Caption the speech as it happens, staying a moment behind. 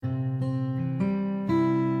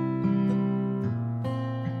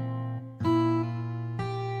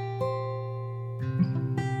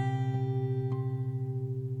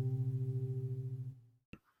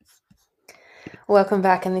Welcome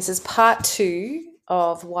back, and this is part two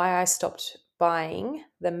of why I stopped buying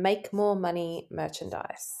the Make More Money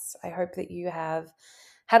merchandise. I hope that you have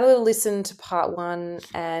had a little listen to part one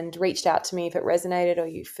and reached out to me if it resonated or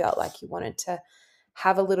you felt like you wanted to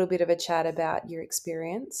have a little bit of a chat about your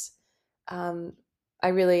experience. Um, I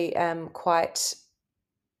really am quite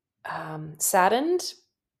saddened,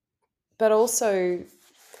 but also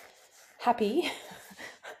happy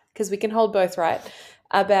because we can hold both, right?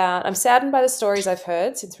 I'm saddened by the stories I've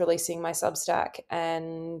heard since releasing my Substack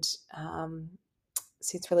and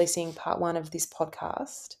since releasing part one of this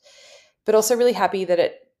podcast, but also really happy that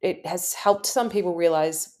it has helped some people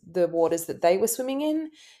realize the waters that they were swimming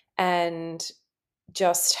in and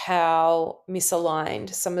just how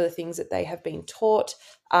misaligned some of the things that they have been taught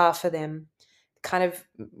are for them. Kind of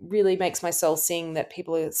really makes my soul sing that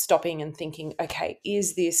people are stopping and thinking, okay,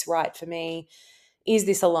 is this right for me? Is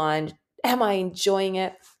this aligned? Am I enjoying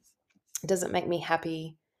it? Does it make me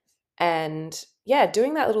happy? And yeah,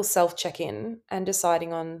 doing that little self check in and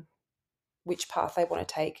deciding on which path they want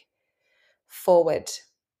to take forward.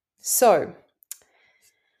 So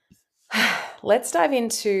let's dive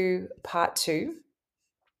into part two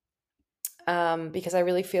because I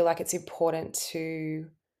really feel like it's important to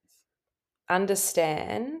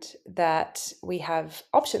understand that we have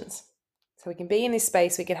options. So we can be in this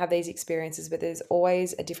space, we can have these experiences, but there's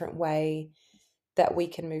always a different way that we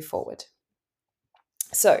can move forward.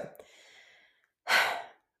 So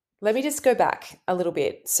let me just go back a little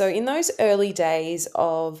bit. So, in those early days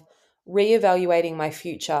of reevaluating my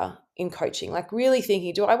future in coaching, like really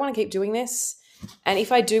thinking, do I want to keep doing this? And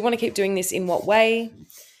if I do want to keep doing this, in what way?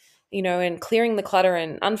 And clearing the clutter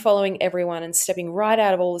and unfollowing everyone and stepping right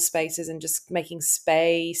out of all the spaces and just making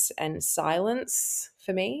space and silence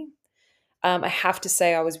for me. I have to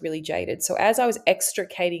say I was really jaded. So as I was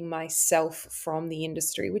extricating myself from the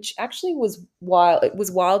industry, which actually was wild, it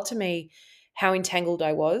was wild to me how entangled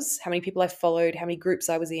I was, how many people I followed, how many groups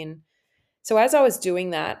I was in. So as I was doing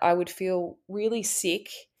that, I would feel really sick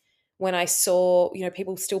when I saw,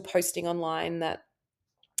 people still posting online that,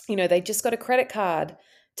 they just got a credit card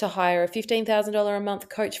to hire a $15,000 a month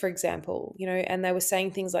coach, for example, and they were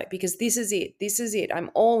saying things like, because this is it, I'm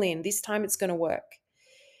all in, this time it's going to work.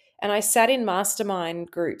 And I sat in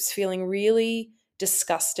mastermind groups feeling really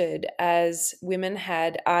disgusted as women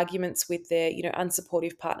had arguments with their,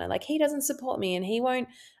 unsupportive partner. Like, he doesn't support me and he won't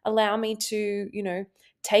allow me to,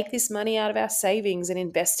 take this money out of our savings and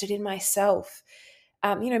invest it in myself.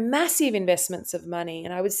 Massive investments of money.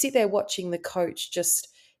 And I would sit there watching the coach just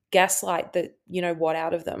gaslight the, what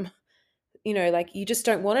out of them. Like, you just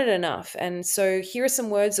don't want it enough. And so here are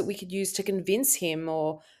some words that we could use to convince him,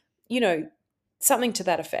 or, something to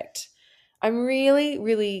that effect. I'm really,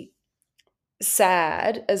 really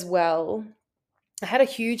sad as well. I had a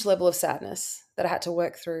huge level of sadness that I had to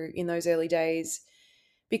work through in those early days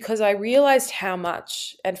because I realized how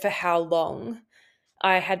much and for how long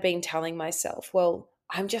I had been telling myself, well,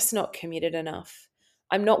 I'm just not committed enough.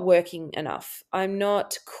 I'm not working enough. I'm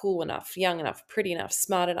not cool enough, young enough, pretty enough,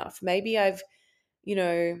 smart enough. Maybe I've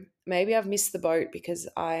missed the boat because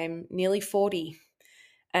I'm nearly 40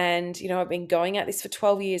 and, I've been going at this for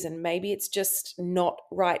 12 years and maybe it's just not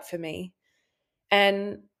right for me.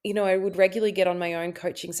 And, I would regularly get on my own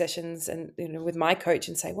coaching sessions and, with my coach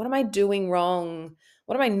and say, what am I doing wrong?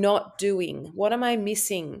 What am I not doing? What am I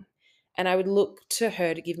missing? And I would look to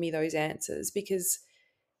her to give me those answers because,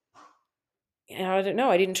 I don't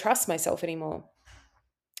know, I didn't trust myself anymore.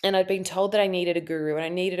 And I'd been told that I needed a guru and I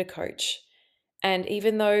needed a coach. And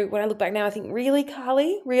even though when I look back now, I think, really,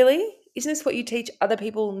 Carly, really? Isn't this what you teach other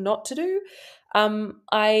people not to do?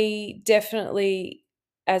 I definitely,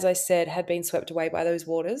 as I said, had been swept away by those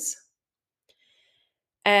waters.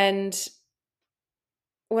 And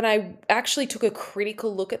when I actually took a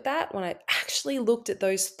critical look at that, when I actually looked at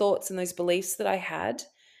those thoughts and those beliefs that I had,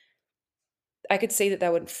 I could see that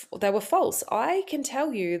they were false. I can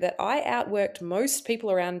tell you that I outworked most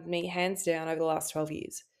people around me hands down over the last 12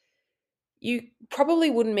 years. You probably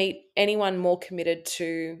wouldn't meet anyone more committed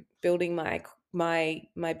to building my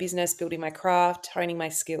business, building my craft, honing my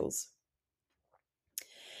skills.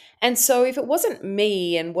 And so if it wasn't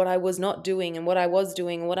me and what I was not doing and what I was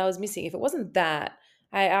doing and what I was missing, if it wasn't that,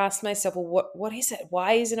 I asked myself, well, what is it?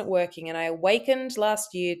 Why isn't it working? And I awakened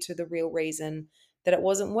last year to the real reason that it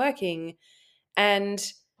wasn't working. And,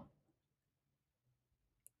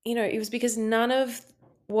 it was because none of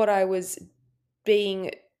what I was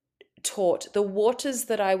being taught, the waters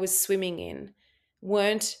that I was swimming in,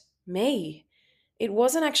 weren't me. It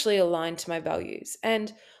wasn't actually aligned to my values.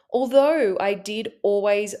 And although I did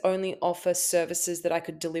always only offer services that I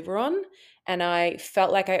could deliver on, and I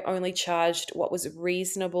felt like I only charged what was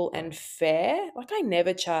reasonable and fair. Like I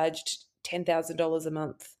never charged $10,000 a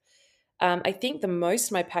month. I think the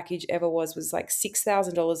most my package ever was like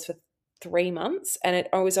 $6,000 for 3 months. And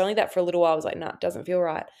I was only that for a little while. I was like, nah, it doesn't feel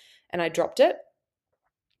right. And I dropped it.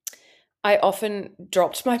 I often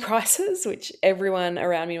dropped my prices, which everyone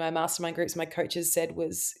around me, my mastermind groups, my coaches said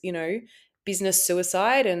was, business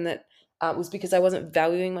suicide. And that was because I wasn't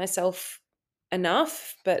valuing myself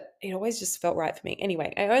enough, but it always just felt right for me.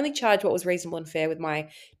 Anyway, I only charged what was reasonable and fair with my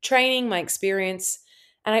training, my experience,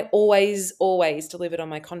 and I always, always delivered on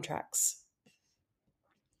my contracts.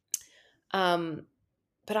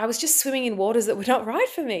 But I was just swimming in waters that were not right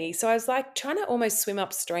for me. So I was like trying to almost swim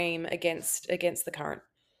upstream against the current.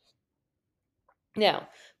 Now,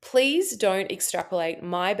 please don't extrapolate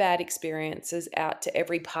my bad experiences out to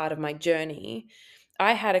every part of my journey.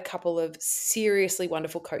 I had a couple of seriously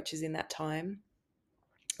wonderful coaches in that time,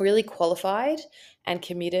 really qualified and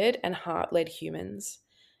committed and heart-led humans.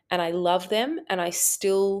 And I love them, and I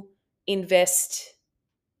still invest,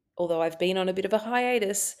 although I've been on a bit of a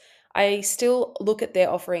hiatus, I still look at their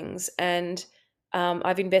offerings, and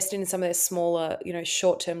I've invested in some of their smaller,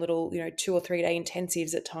 short-term little, 2 or 3 day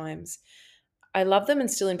intensives at times. I love them and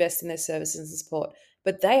still invest in their services and support,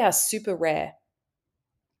 but they are super rare.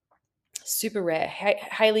 Super rare.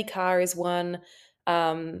 Haley Carr is one.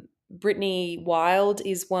 Brittany Wild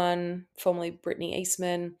is one, formerly Brittany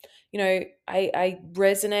Eastman. I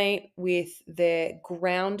resonate with their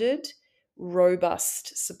grounded,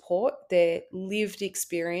 robust support, their lived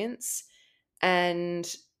experience,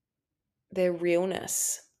 and their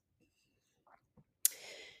realness.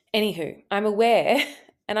 Anywho, I'm aware,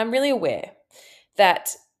 and I'm really aware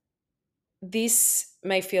that this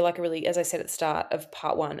may feel like a really, as I said at the start of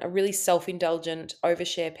part one, a really self-indulgent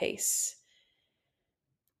overshare piece.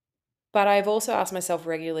 But I've also asked myself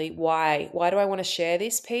regularly, why? Why do I want to share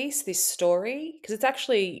this piece, this story? Because it's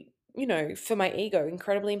actually, for my ego,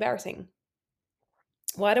 incredibly embarrassing.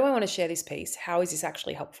 Why do I want to share this piece? How is this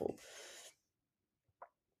actually helpful?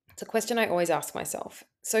 It's a question I always ask myself.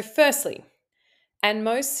 So firstly, and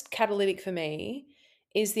most catalytic for me,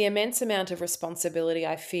 is the immense amount of responsibility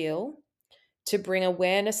I feel to bring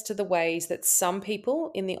awareness to the ways that some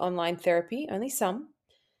people in the online therapy, only some,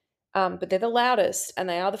 but they're the loudest and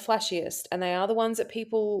they are the flashiest and they are the ones that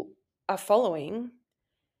people are following.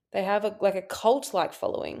 They have a cult-like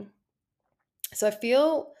following. So I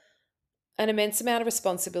feel an immense amount of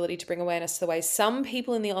responsibility to bring awareness to the ways some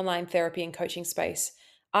people in the online therapy and coaching space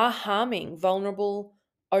are harming vulnerable,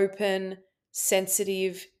 open,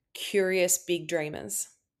 sensitive, curious, big dreamers.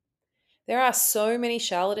 There are so many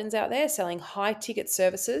charlatans out there selling high ticket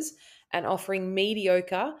services and offering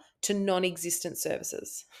mediocre to non-existent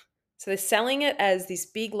services. So they're selling it as this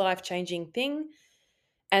big life-changing thing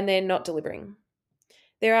and they're not delivering.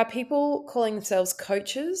 There are people calling themselves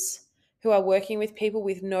coaches who are working with people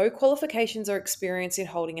with no qualifications or experience in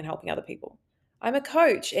holding and helping other people. I'm a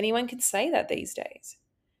coach. Anyone can say that these days.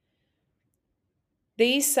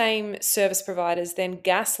 These same service providers then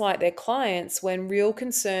gaslight their clients when real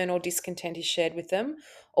concern or discontent is shared with them,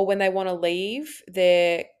 or when they want to leave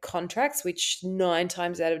their contracts, which 9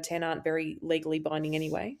 times out of 10 aren't very legally binding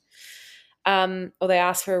anyway. Or they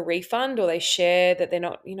ask for a refund, or they share that they're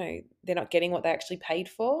not getting what they actually paid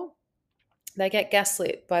for. They get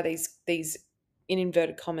gaslit by these in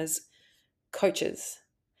inverted commas coaches.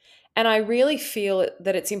 And I really feel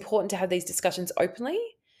that it's important to have these discussions openly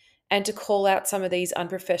and to call out some of these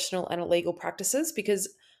unprofessional and illegal practices, because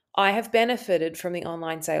I have benefited from the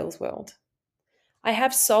online sales world. I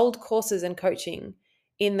have sold courses and coaching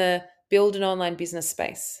in the build an online business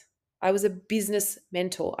space. I was a business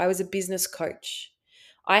mentor. I was a business coach.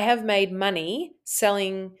 I have made money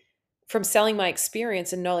selling my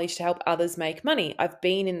experience and knowledge to help others make money. I've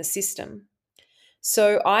been in the system.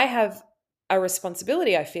 So I have a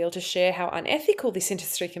responsibility, I feel, to share how unethical this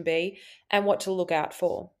industry can be and what to look out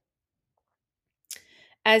for.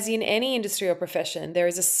 As in any industry or profession, there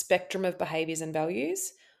is a spectrum of behaviors and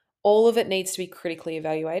values. All of it needs to be critically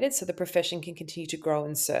evaluated so the profession can continue to grow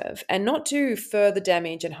and serve and not do further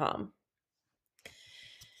damage and harm.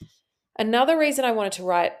 Another reason I wanted to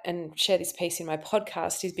write and share this piece in my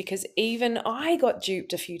podcast is because even I got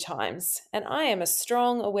duped a few times, and I am a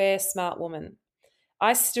strong, aware, smart woman.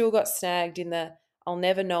 I still got snagged in the I'll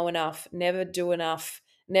never know enough, never do enough,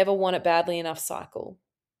 never want it badly enough cycle.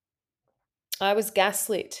 I was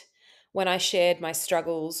gaslit when I shared my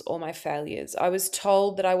struggles or my failures. I was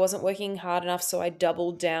told that I wasn't working hard enough, so I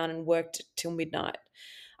doubled down and worked till midnight.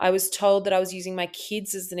 I was told that I was using my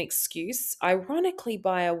kids as an excuse, ironically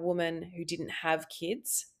by a woman who didn't have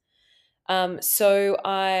kids. So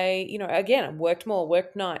I, again, I worked more,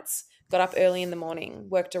 worked nights, got up early in the morning,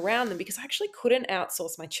 worked around them because I actually couldn't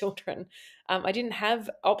outsource my children. I didn't have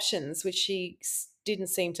options, which she didn't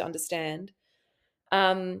seem to understand.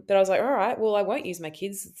 But I was like, all right, well, I won't use my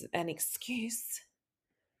kids as an excuse.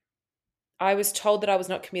 I was told that I was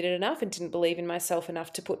not committed enough and didn't believe in myself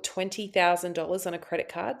enough to put $20,000 on a credit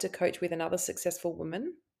card to coach with another successful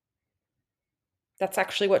woman. That's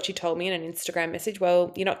actually what she told me in an Instagram message.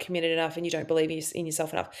 Well, you're not committed enough and you don't believe in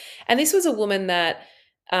yourself enough. And this was a woman that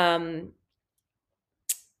um,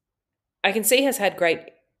 I can see has had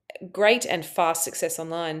great and fast success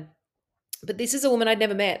online. But this is a woman I'd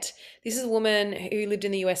never met. This is a woman who lived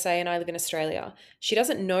in the USA and I live in Australia. She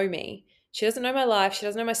doesn't know me. She doesn't know my life. She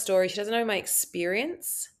doesn't know my story. She doesn't know my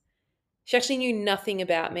experience. She actually knew nothing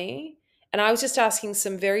about me. And I was just asking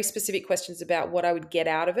some very specific questions about what I would get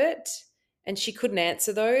out of it. And she couldn't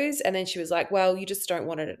answer those. And then she was like, well, you just don't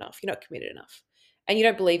want it enough. You're not committed enough. And you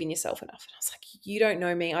don't believe in yourself enough. And I was like, you don't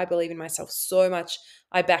know me. I believe in myself so much.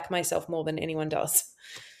 I back myself more than anyone does.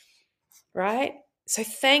 Right? So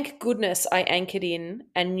thank goodness I anchored in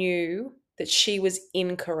and knew that she was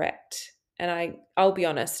incorrect. And I'll be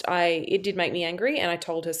honest, it did make me angry and I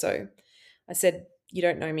told her so. I said, you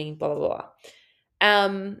don't know me, blah, blah,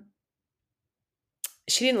 blah.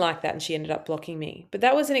 She didn't like that and she ended up blocking me. But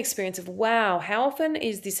that was an experience of, wow, how often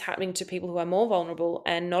is this happening to people who are more vulnerable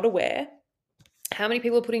and not aware? How many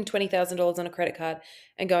people are putting $20,000 on a credit card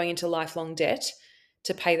and going into lifelong debt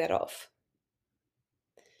to pay that off?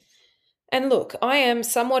 And look, I am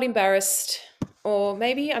somewhat embarrassed, or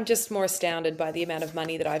maybe I'm just more astounded by the amount of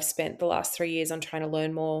money that I've spent the last 3 years on trying to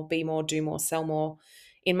learn more, be more, do more, sell more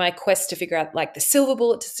in my quest to figure out like the silver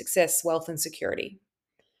bullet to success, wealth, and security.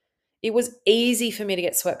 It was easy for me to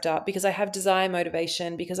get swept up because I have desire,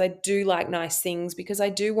 motivation, because I do like nice things, because I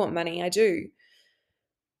do want money. I do.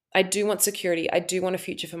 I do want security. I do want a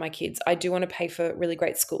future for my kids. I do want to pay for really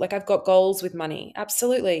great school. Like I've got goals with money.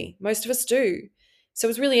 Absolutely. Most of us do. So it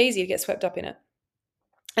was really easy to get swept up in it.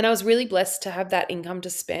 And I was really blessed to have that income to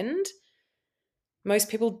spend. Most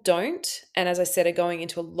people don't. And as I said, are going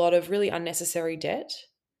into a lot of really unnecessary debt.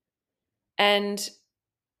 And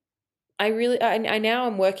I now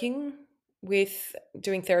am working with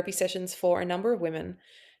doing therapy sessions for a number of women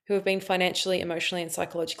who have been financially, emotionally, and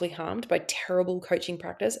psychologically harmed by terrible coaching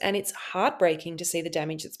practice. And it's heartbreaking to see the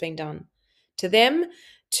damage that's been done to them,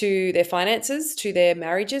 to their finances, to their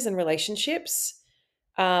marriages and relationships,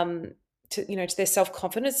 to their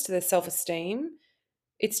self-confidence, to their self-esteem.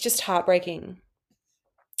 It's just heartbreaking.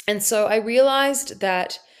 And so I realized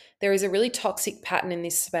that there is a really toxic pattern in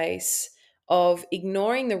this space of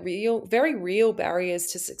ignoring the very real barriers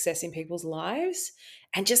to success in people's lives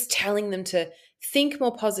and just telling them to think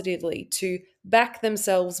more positively, to back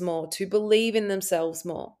themselves more, to believe in themselves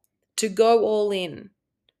more, to go all in.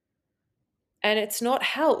 And it's not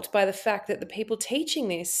helped by the fact that the people teaching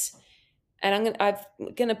this, and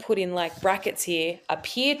I'm going to put in like brackets here,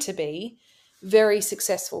 appear to be very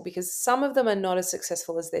successful, because some of them are not as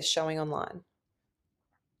successful as they're showing online.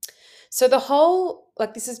 So the whole,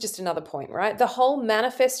 like this is just another point, right? The whole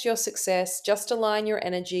manifest your success, just align your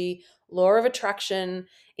energy, law of attraction,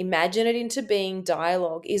 imagine it into being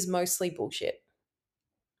dialogue is mostly bullshit.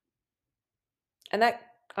 And that,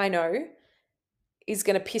 I know, is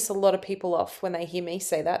going to piss a lot of people off when they hear me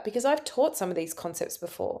say that, because I've taught some of these concepts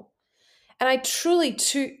before. And I truly,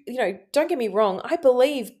 don't get me wrong,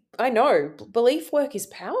 I know belief work is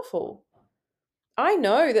powerful. I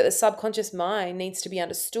know that the subconscious mind needs to be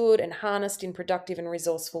understood and harnessed in productive and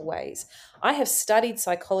resourceful ways. I have studied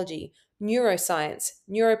psychology, neuroscience,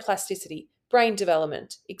 neuroplasticity, brain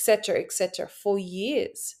development, etc., for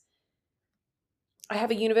years. I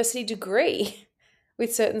have a university degree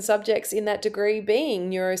with certain subjects in that degree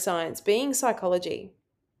being neuroscience, being psychology,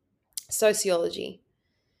 sociology.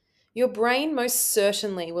 Your brain most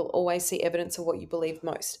certainly will always see evidence of what you believe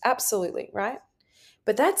most. Absolutely, right?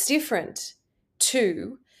 But that's different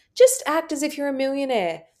to just act as if you're a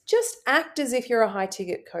millionaire. Just act as if you're a high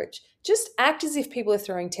ticket coach. Just act as if people are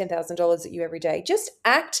throwing $10,000 at you every day. Just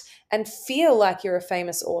act and feel like you're a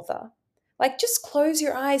famous author. Like just close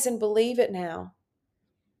your eyes and believe it now.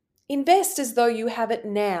 Invest as though you have it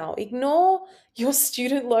now. Ignore your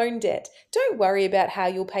student loan debt. Don't worry about how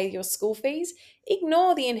you'll pay your school fees.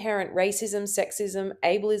 Ignore the inherent racism, sexism,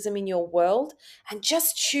 ableism in your world and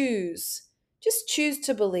just choose. Just choose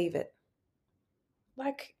to believe it.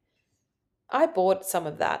 Like, I bought some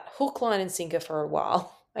of that hook, line, and sinker for a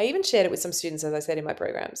while. I even shared it with some students, as I said in my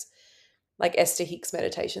programs, like Esther Hicks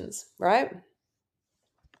meditations, right?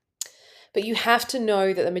 But you have to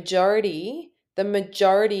know that the the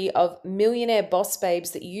majority of millionaire boss babes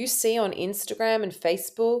that you see on Instagram and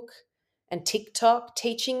Facebook and TikTok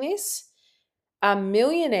teaching this are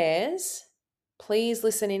millionaires. Please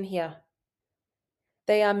listen in here.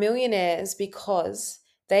 They are millionaires because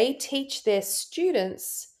they teach their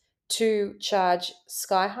students to charge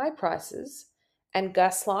sky-high prices and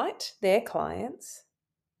gaslight their clients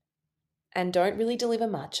and don't really deliver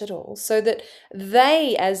much at all, so that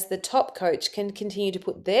they, as the top coach, can continue to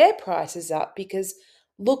put their prices up because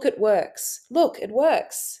look, it works. Look, it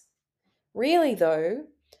works. Really, though,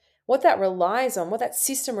 what that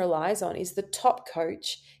system relies on is the top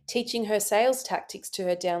coach teaching her sales tactics to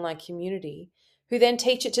her downline community, who then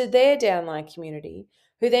teach it to their downline community,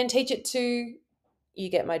 who then teach it to, you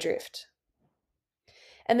get my drift.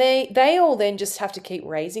 And they all then just have to keep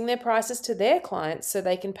raising their prices to their clients so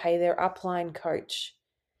they can pay their upline coach.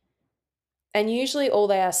 And usually all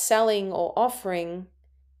they are selling or offering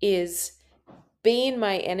is be in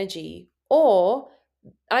my energy, or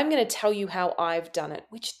I'm going to tell you how I've done it,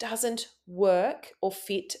 which doesn't work or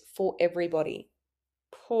fit for everybody.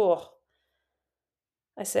 Poor.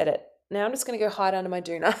 I said it. Now I'm just going to go hide under my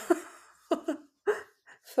doona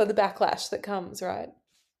for the backlash that comes, right?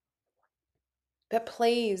 But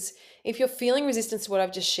please, if you're feeling resistance to what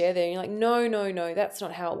I've just shared there, and you're like, no, that's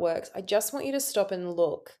not how it works. I just want you to stop and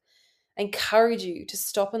look. I encourage you to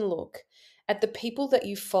stop and look at the people that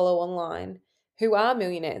you follow online who are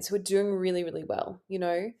millionaires, who are doing really, really well,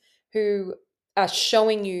 who are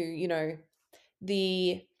showing you,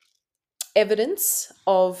 the evidence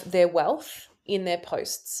of their wealth in their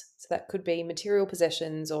posts. So that could be material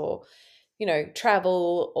possessions or,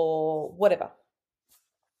 travel or whatever.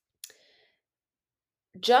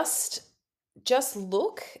 Just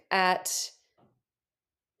look at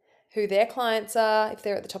who their clients are, if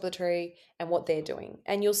they're at the top of the tree, and what they're doing.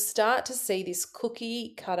 And you'll start to see this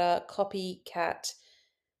cookie cutter, copycat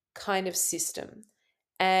kind of system.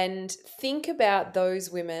 And think about those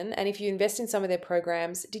women. And if you invest in some of their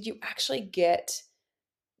programs, did you actually get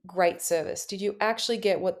great service? Did you actually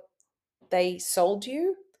get what they sold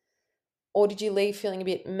you? Or did you leave feeling a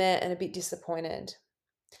bit meh and a bit disappointed?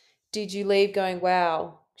 Did you leave going,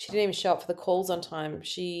 wow, she didn't even show up for the calls on time.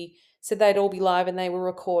 She said they'd all be live and they were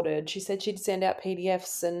recorded. She said she'd send out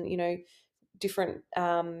PDFs and,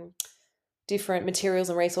 different materials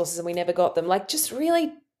and resources, and we never got them. Like, just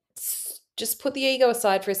really just put the ego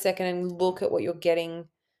aside for a second and look at what you're getting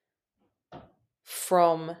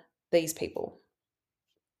from these people.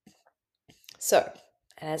 So,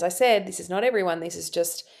 and as I said, this is not everyone. This is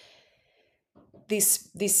just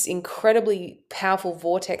this incredibly powerful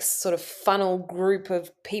vortex sort of funnel group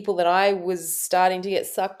of people that I was starting to get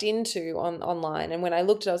sucked into online. And when I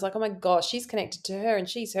looked at it, I was like, oh my gosh, she's connected to her and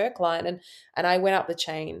she's her client. And I went up the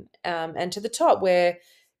chain and to the top where,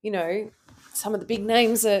 some of the big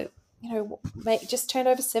names are, just turned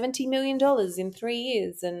over $70 million in 3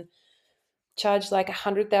 years and charged like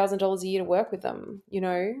 $100,000 a year to work with them.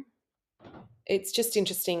 It's just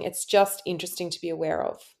interesting. It's just interesting to be aware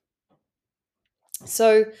of.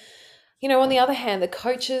 So, on the other hand, the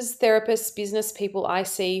coaches, therapists, business people I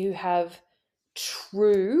see who have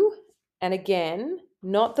true, and again,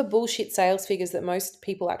 not the bullshit sales figures that most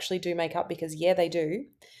people actually do make up, because yeah, they do,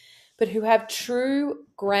 but who have true,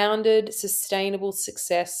 grounded, sustainable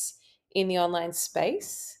success in the online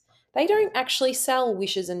space. They don't actually sell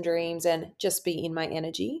wishes and dreams and just be in my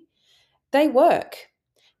energy. They work.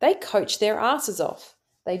 They coach their asses off.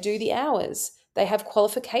 They do the hours. They have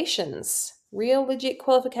qualifications, real legit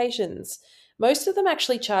qualifications. Most of them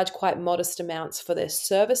actually charge quite modest amounts for their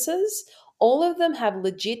services. All of them have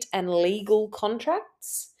legit and legal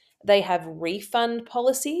contracts. They have refund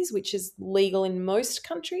policies, which is legal in most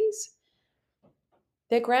countries.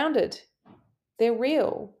 They're grounded. They're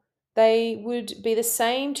real. They would be the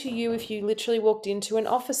same to you if you literally walked into an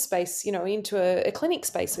office space, into a clinic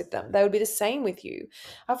space with them. They would be the same with you.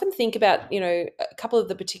 I often think about, a couple of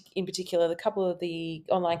the couple of the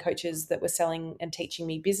online coaches that were selling and teaching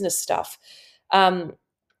me business stuff. I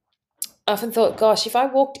often thought, gosh, if I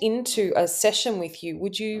walked into a session with you,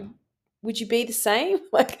 would you be the same?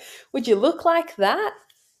 Like, would you look like that?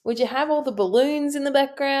 Would you have all the balloons in the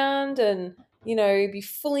background and be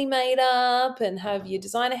fully made up and have your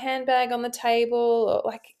designer handbag on the table?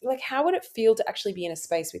 Or like how would it feel to actually be in a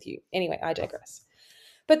space with you? Anyway, I digress.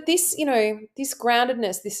 But this, this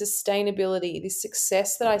groundedness, this sustainability, this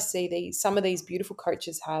success that I see some of these beautiful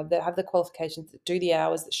coaches have, that have the qualifications, that do the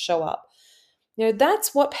hours, that show up,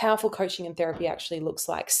 that's what powerful coaching and therapy actually looks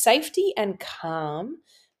like. Safety and calm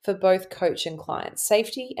for both coach and client.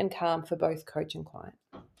 Safety and calm for both coach and client.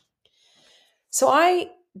 So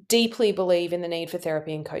I deeply believe in the need for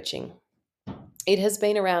therapy and coaching. It has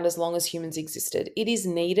been around as long as humans existed. It is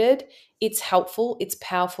needed, it's helpful, it's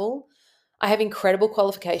powerful. I have incredible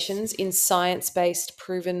qualifications in science based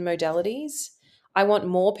proven modalities. I want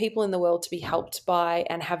more people in the world to be helped by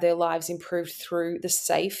and have their lives improved through the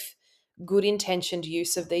safe, good intentioned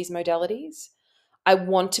use of these modalities. I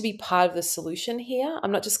want to be part of the solution here.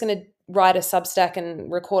 I'm not just going to write a Substack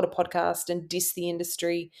and record a podcast and diss the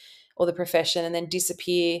industry or the profession and then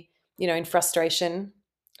disappear, in frustration.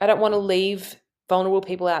 I don't want to leave vulnerable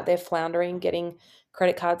people out there floundering, getting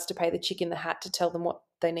credit cards to pay the chick in the hat to tell them what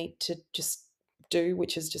they need to just do,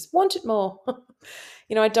 which is just want it more.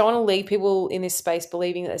 I don't want to leave people in this space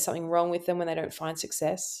believing that there's something wrong with them when they don't find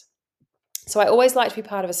success. So I always like to be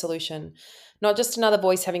part of a solution, not just another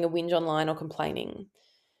voice having a whinge online or complaining.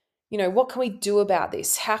 What can we do about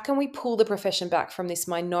this? How can we pull the profession back from this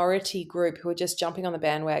minority group who are just jumping on the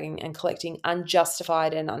bandwagon and collecting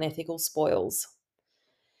unjustified and unethical spoils?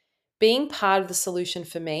 Being part of the solution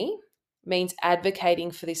for me means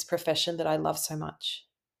advocating for this profession that I love so much.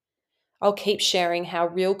 I'll keep sharing how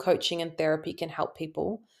real coaching and therapy can help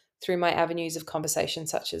people through my avenues of conversation,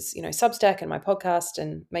 such as, Substack and my podcast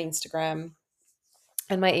and my Instagram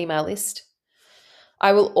and my email list.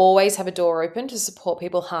 I will always have a door open to support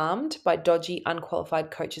people harmed by dodgy, unqualified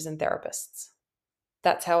coaches and therapists.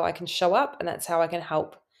 That's how I can show up and that's how I can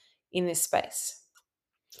help in this space.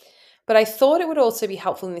 But I thought it would also be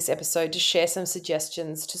helpful in this episode to share some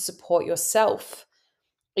suggestions to support yourself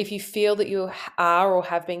if you feel that you are or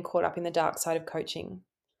have been caught up in the dark side of coaching.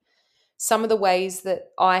 Some of the ways that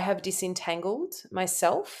I have disentangled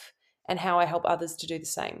myself and how I help others to do the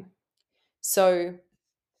same. So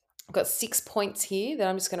I've got 6 points here that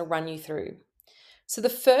I'm just going to run you through. So the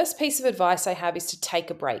first piece of advice I have is to take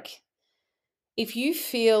a break. If you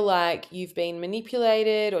feel like you've been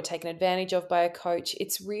manipulated or taken advantage of by a coach,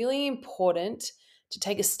 it's really important to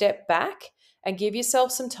take a step back and give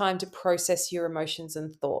yourself some time to process your emotions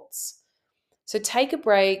and thoughts. So take a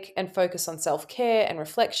break and focus on self-care and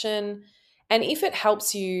reflection. And if it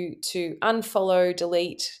helps you to unfollow,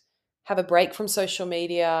 delete, have a break from social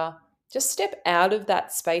media, just step out of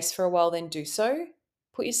that space for a while, then do so.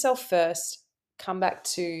 Put yourself first, come back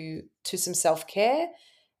to some self-care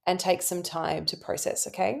and take some time to process,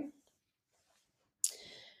 okay?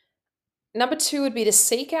 Number 2 would be to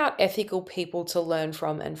seek out ethical people to learn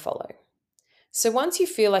from and follow. So once you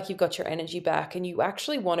feel like you've got your energy back and you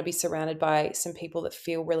actually want to be surrounded by some people that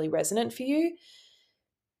feel really resonant for you,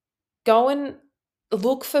 go and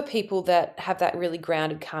look for people that have that really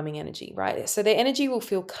grounded, calming energy, right? So their energy will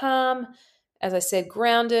feel calm, as I said,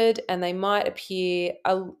 grounded, and they might appear,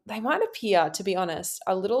 to be honest,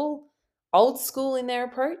 a little old school in their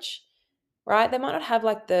approach, right? They might not have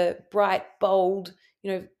like the bright, bold,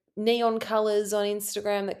 neon colors on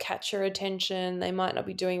Instagram that catch your attention. They might not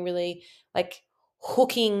be doing really like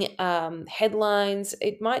hooking headlines.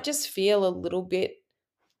 It might just feel a little bit,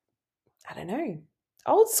 I don't know,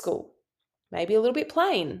 old school, maybe a little bit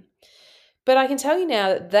plain. But I can tell you now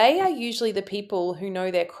that they are usually the people who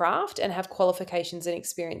know their craft and have qualifications and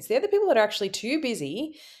experience. They're the people that are actually too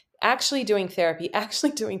busy, actually doing therapy,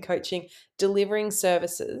 actually doing coaching, delivering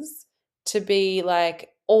services to be like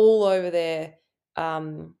all over their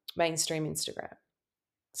mainstream Instagram.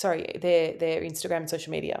 Sorry, their Instagram and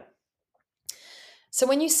social media. So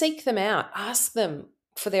when you seek them out, ask them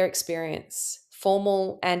for their experience,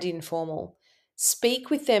 formal and informal. Speak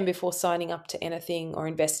with them before signing up to anything or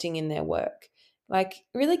investing in their work. Like,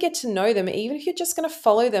 really get to know them, even if you're just going to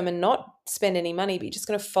follow them and not spend any money, but you're just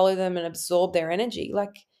going to follow them and absorb their energy.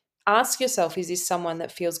 Like, ask yourself, is this someone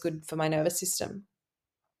that feels good for my nervous system?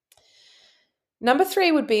 Number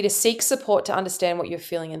 3 would be to seek support to understand what you're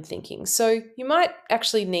feeling and thinking. So you might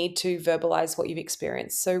actually need to verbalize what you've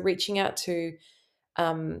experienced. So reaching out to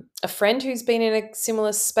a friend who's been in a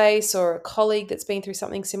similar space or a colleague that's been through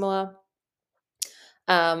something similar,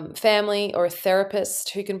 family or a therapist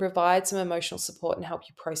who can provide some emotional support and help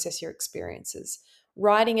you process your experiences.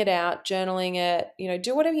 Writing it out, journaling it,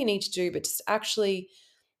 do whatever you need to do, but just actually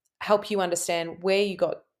help you understand where you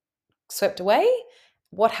got swept away,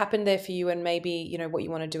 what happened there for you, and maybe, what you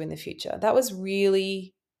want to do in the future. That was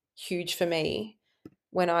really huge for me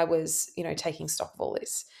when I was, taking stock of all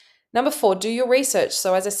this. Number 4, do your research.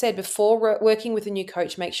 So as I said, before working with a new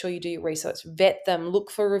coach, make sure you do your research, vet them, look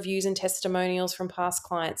for reviews and testimonials from past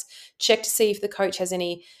clients, check to see if the coach has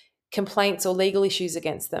any complaints or legal issues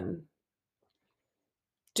against them.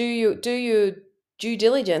 Do your due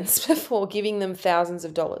diligence before giving them thousands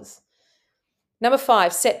of dollars. Number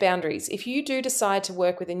 5, set boundaries. If you do decide to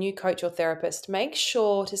work with a new coach or therapist, make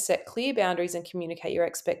sure to set clear boundaries and communicate your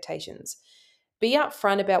expectations. Be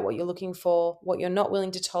upfront about what you're looking for, what you're not willing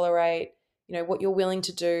to tolerate, what you're willing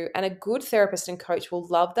to do. And a good therapist and coach will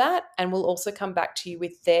love that and will also come back to you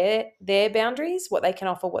with their boundaries, what they can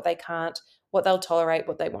offer, what they can't, what they'll tolerate,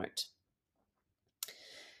 what they won't.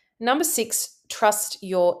 Number 6, trust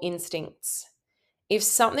your instincts. If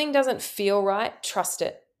something doesn't feel right, trust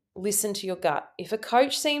it. Listen to your gut. If a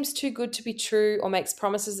coach seems too good to be true or makes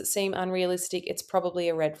promises that seem unrealistic, it's probably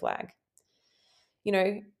a red flag.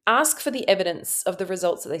 Ask for the evidence of the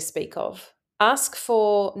results that they speak of. Ask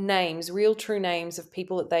for names, real true names of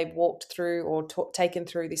people that they've walked through or taken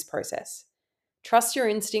through this process. Trust your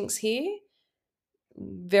instincts here.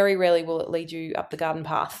 Very rarely will it lead you up the garden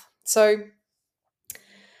path. So,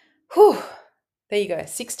 there you go,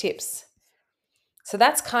 6 tips. So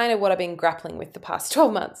that's kind of what I've been grappling with the past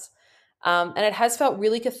 12 months. And it has felt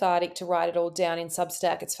really cathartic to write it all down in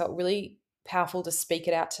Substack. It's felt really powerful to speak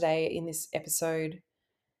it out today in this episode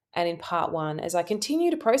and in part 1 as I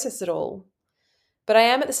continue to process it all. But I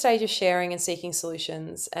am at the stage of sharing and seeking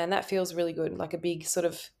solutions, and that feels really good, like a big sort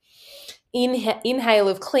of inhale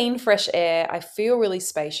of clean, fresh air. I feel really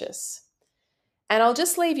spacious. And I'll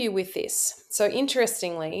just leave you with this. So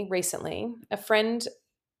interestingly, recently, a friend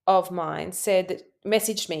of mine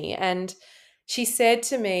messaged me, and she said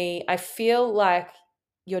to me, I feel like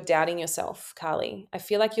you're doubting yourself, Carly. I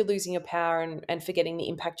feel like you're losing your power and forgetting the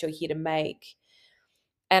impact you're here to make.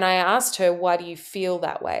 And I asked her, why do you feel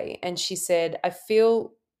that way? And she said, I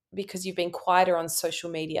feel because you've been quieter on social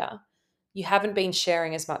media. You haven't been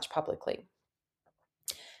sharing as much publicly.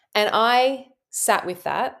 And I sat with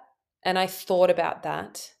that and I thought about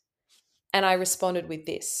that and I responded with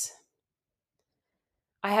this.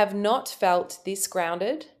 I have not felt this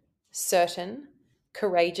grounded, certain,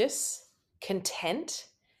 courageous, content,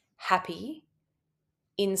 happy,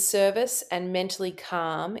 in service and mentally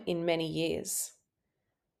calm in many years.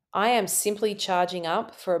 I am simply charging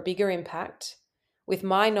up for a bigger impact with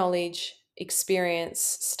my knowledge, experience,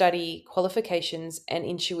 study, qualifications, and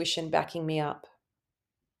intuition backing me up.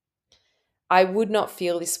 I would not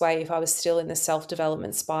feel this way if I was still in the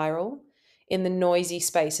self-development spiral, in the noisy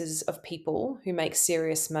spaces of people who make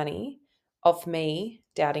serious money, of me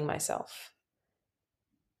doubting myself.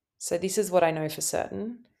 So this is what I know for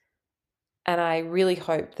certain. And I really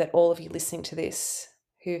hope that all of you listening to this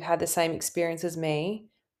who've had the same experience as me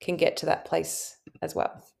can get to that place as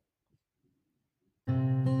well.